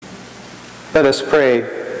Let us pray.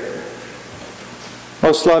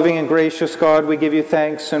 Most loving and gracious God, we give you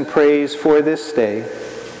thanks and praise for this day.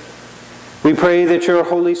 We pray that your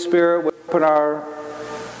Holy Spirit will open our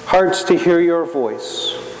hearts to hear your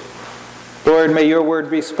voice. Lord, may your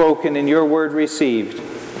word be spoken and your word received.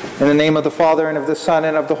 In the name of the Father, and of the Son,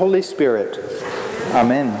 and of the Holy Spirit.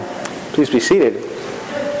 Amen. Please be seated.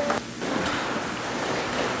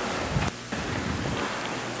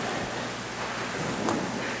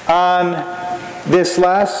 On this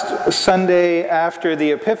last Sunday after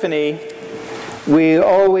the Epiphany, we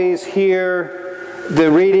always hear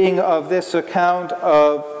the reading of this account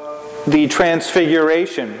of the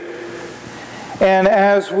Transfiguration. And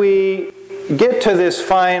as we get to this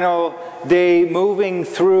final day, moving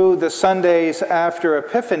through the Sundays after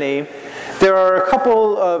Epiphany, there are a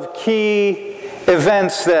couple of key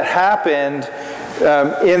events that happened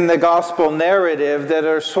in the gospel narrative that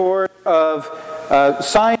are sort of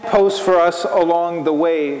signposts for us along the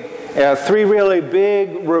way. Three really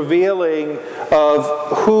big revealing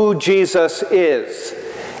of who Jesus is.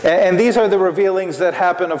 And these are the revealings that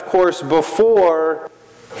happen, of course, before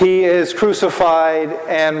he is crucified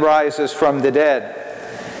and rises from the dead.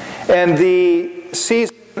 And the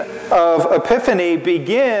season of Epiphany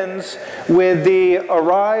begins with the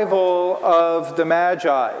arrival of the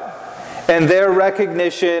Magi and their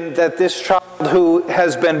recognition that this child who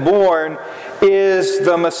has been born is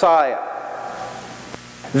the Messiah.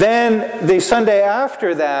 Then the Sunday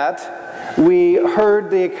after that, we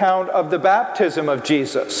heard the account of the baptism of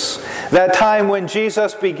Jesus. That time when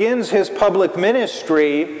Jesus begins his public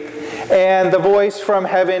ministry and the voice from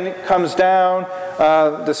heaven comes down,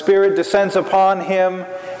 the Spirit descends upon him,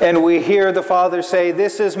 and we hear the Father say,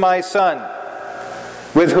 "This is my Son,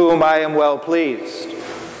 with whom I am well pleased."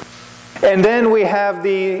 And then we have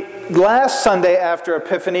the last Sunday after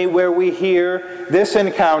Epiphany where we hear this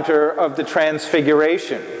encounter of the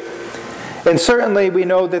Transfiguration. And certainly we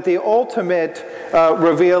know that the ultimate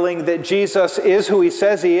revealing that Jesus is who he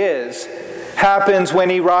says he is happens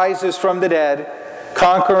when he rises from the dead,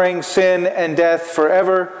 conquering sin and death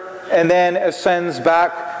forever, and then ascends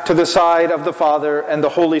back to the side of the Father, and the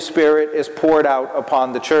Holy Spirit is poured out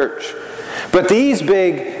upon the church. But these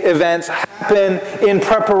big events happen in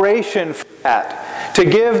preparation for that, to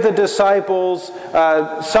give the disciples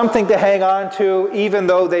something to hang on to, even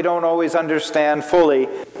though they don't always understand fully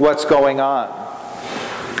what's going on.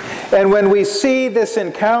 And when we see this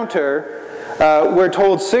encounter, we're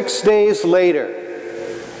told 6 days later,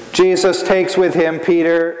 Jesus takes with him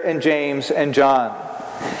Peter and James and John.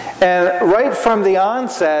 And right from the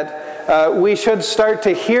onset, we should start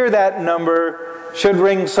to hear that number, should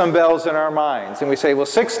ring some bells in our minds. And we say, well,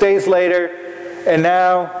 6 days later, and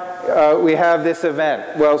now we have this event.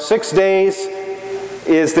 Well, 6 days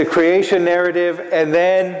is the creation narrative, and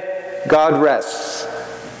then God rests.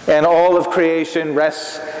 And all of creation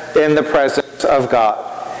rests in the presence of God.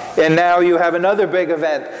 And now you have another big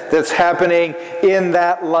event that's happening in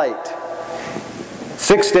that light.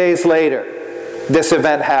 6 days later, this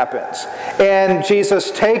event happens. And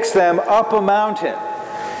Jesus takes them up a mountain.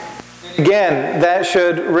 Again, that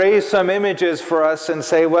should raise some images for us and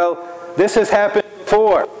say, well, this has happened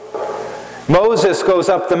before. Moses goes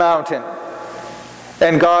up the mountain,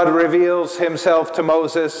 and God reveals himself to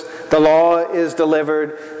Moses. The law is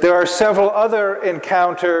delivered. There are several other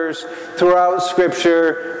encounters throughout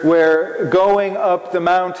Scripture where going up the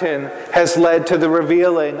mountain has led to the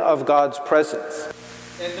revealing of God's presence.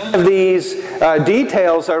 And none of these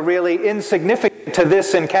details are really insignificant to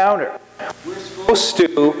this encounter. We're supposed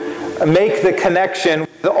to make the connection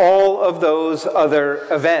with all of those other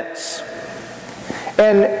events.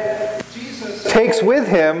 And Jesus takes with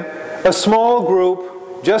him a small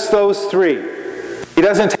group, just those three. He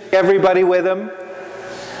doesn't take everybody with him,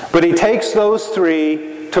 but he takes those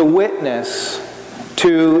three to witness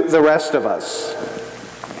to the rest of us.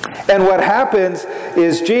 And what happens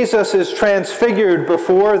is Jesus is transfigured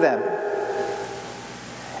before them.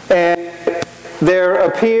 And there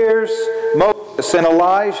appears Moses and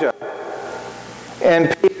Elijah.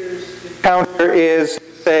 And Peter's encounter is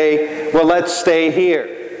to say, well, let's stay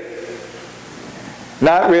here.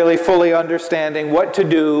 Not really fully understanding what to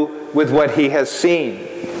do with what he has seen.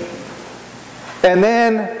 And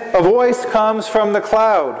then a voice comes from the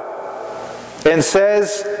cloud and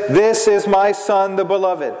says, "This is my Son, the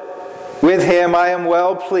beloved. With him I am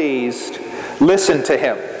well pleased. Listen to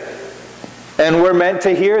him." And we're meant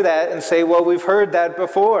to hear that and say, well, we've heard that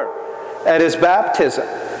before at his baptism.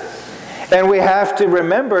 And we have to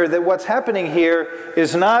remember that what's happening here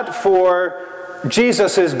is not for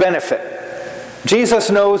Jesus' benefit. Jesus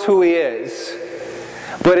knows who he is,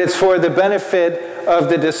 but it's for the benefit of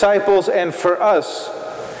the disciples and for us,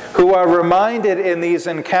 who are reminded in these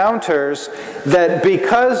encounters that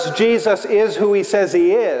because Jesus is who he says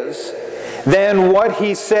he is, then what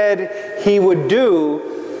he said he would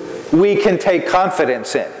do, we can take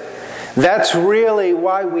confidence in. That's really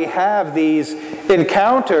why we have these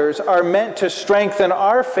encounters, are meant to strengthen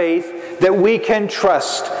our faith that we can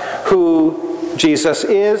trust who Jesus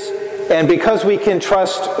is, and because we can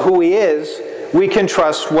trust who he is, we can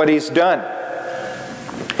trust what he's done.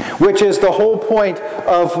 Which is the whole point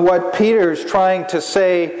of what Peter's trying to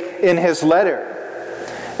say in his letter.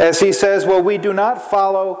 As he says, well, we do not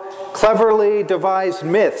follow cleverly devised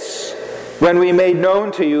myths when we made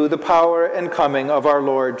known to you the power and coming of our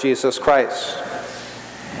Lord Jesus Christ.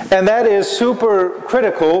 And that is super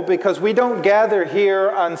critical, because we don't gather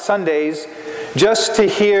here on Sundays just to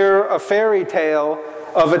hear a fairy tale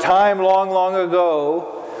of a time long, long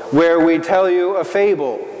ago where we tell you a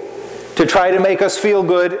fable to try to make us feel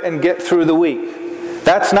good and get through the week.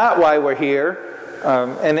 That's not why we're here.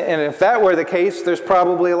 And if that were the case, there's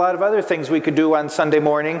probably a lot of other things we could do on Sunday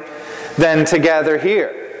morning than to gather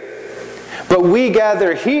here. But we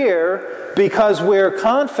gather here because we're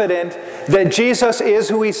confident that Jesus is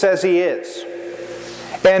who he says he is.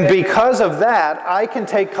 And because of that, I can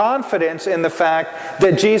take confidence in the fact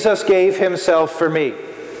that Jesus gave himself for me.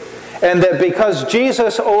 And that because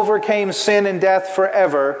Jesus overcame sin and death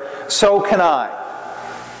forever, so can I.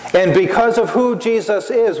 And because of who Jesus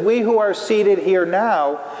is, we who are seated here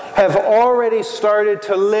now have already started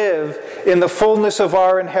to live in the fullness of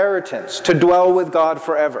our inheritance, to dwell with God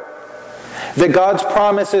forever. That God's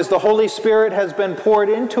promise is the Holy Spirit has been poured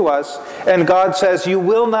into us, and God says, you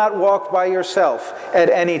will not walk by yourself at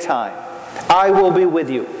any time. I will be with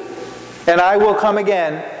you. And I will come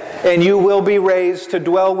again, and you will be raised to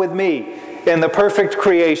dwell with me in the perfect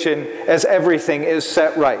creation as everything is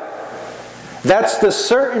set right. That's the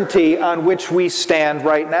certainty on which we stand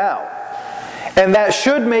right now. And that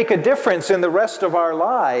should make a difference in the rest of our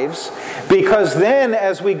lives, because then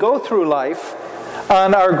as we go through life,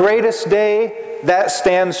 on our greatest day, that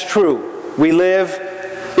stands true. We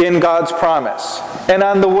live in God's promise. And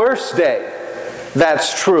on the worst day,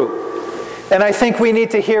 that's true. And I think we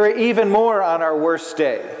need to hear it even more on our worst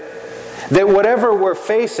day. That whatever we're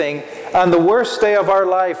facing, on the worst day of our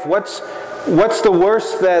life, what's the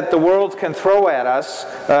worst that the world can throw at us?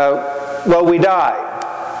 Well, we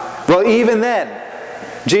die. Well, even then,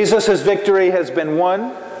 Jesus' victory has been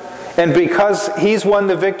won, and because he's won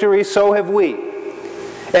the victory, so have we.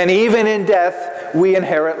 And even in death, we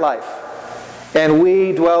inherit life. And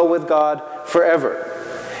we dwell with God forever.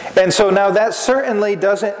 And so now that certainly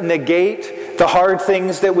doesn't negate the hard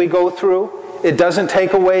things that we go through. It doesn't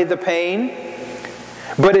take away the pain.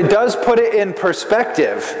 But it does put it in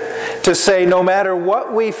perspective to say no matter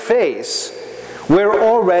what we face, we're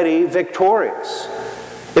already victorious.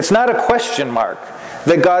 It's not a question mark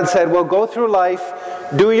that God said, well, go through life,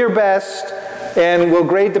 do your best, and we'll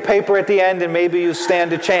grade the paper at the end, and maybe you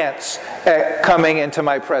stand a chance at coming into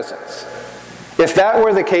my presence. If that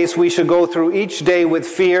were the case, we should go through each day with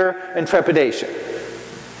fear and trepidation.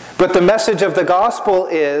 But the message of the gospel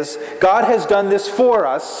is, God has done this for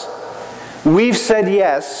us. We've said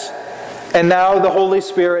yes, and now the Holy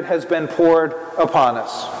Spirit has been poured upon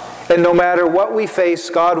us. And no matter what we face,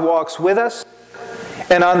 God walks with us.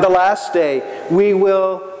 And on the last day, we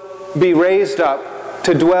will be raised up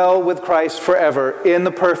to dwell with Christ forever in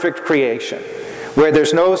the perfect creation, where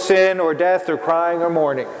there's no sin or death or crying or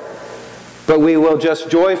mourning. But we will just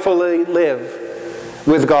joyfully live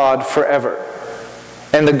with God forever.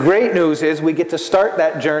 And the great news is we get to start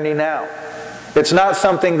that journey now. It's not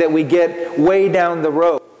something that we get way down the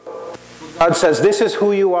road. God says, this is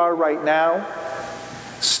who you are right now.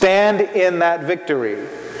 Stand in that victory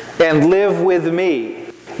and live with me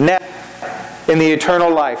now in the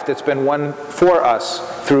eternal life that's been won for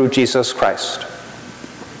us through Jesus Christ.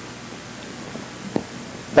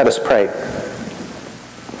 Let us pray.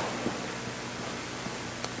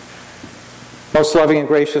 Most loving and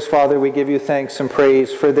gracious Father, we give you thanks and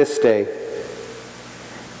praise for this day.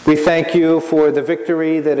 We thank you for the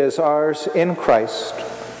victory that is ours in Christ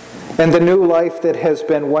and the new life that has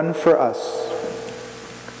been won for us.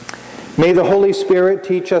 May the Holy Spirit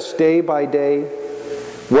teach us day by day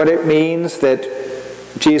what it means that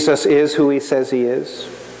Jesus is who he says he is.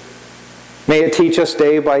 May it teach us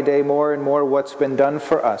day by day more and more what's been done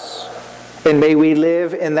for us. And may we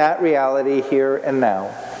live in that reality here and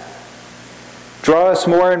now. Draw us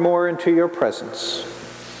more and more into your presence,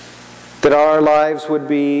 that our lives would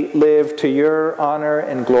be lived to your honor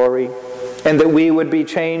and glory, and that we would be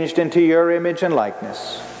changed into your image and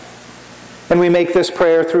likeness. And we make this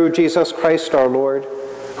prayer through Jesus Christ our Lord,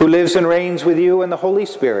 who lives and reigns with you in the Holy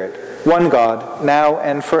Spirit, one God, now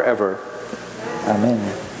and forever.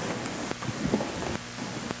 Amen.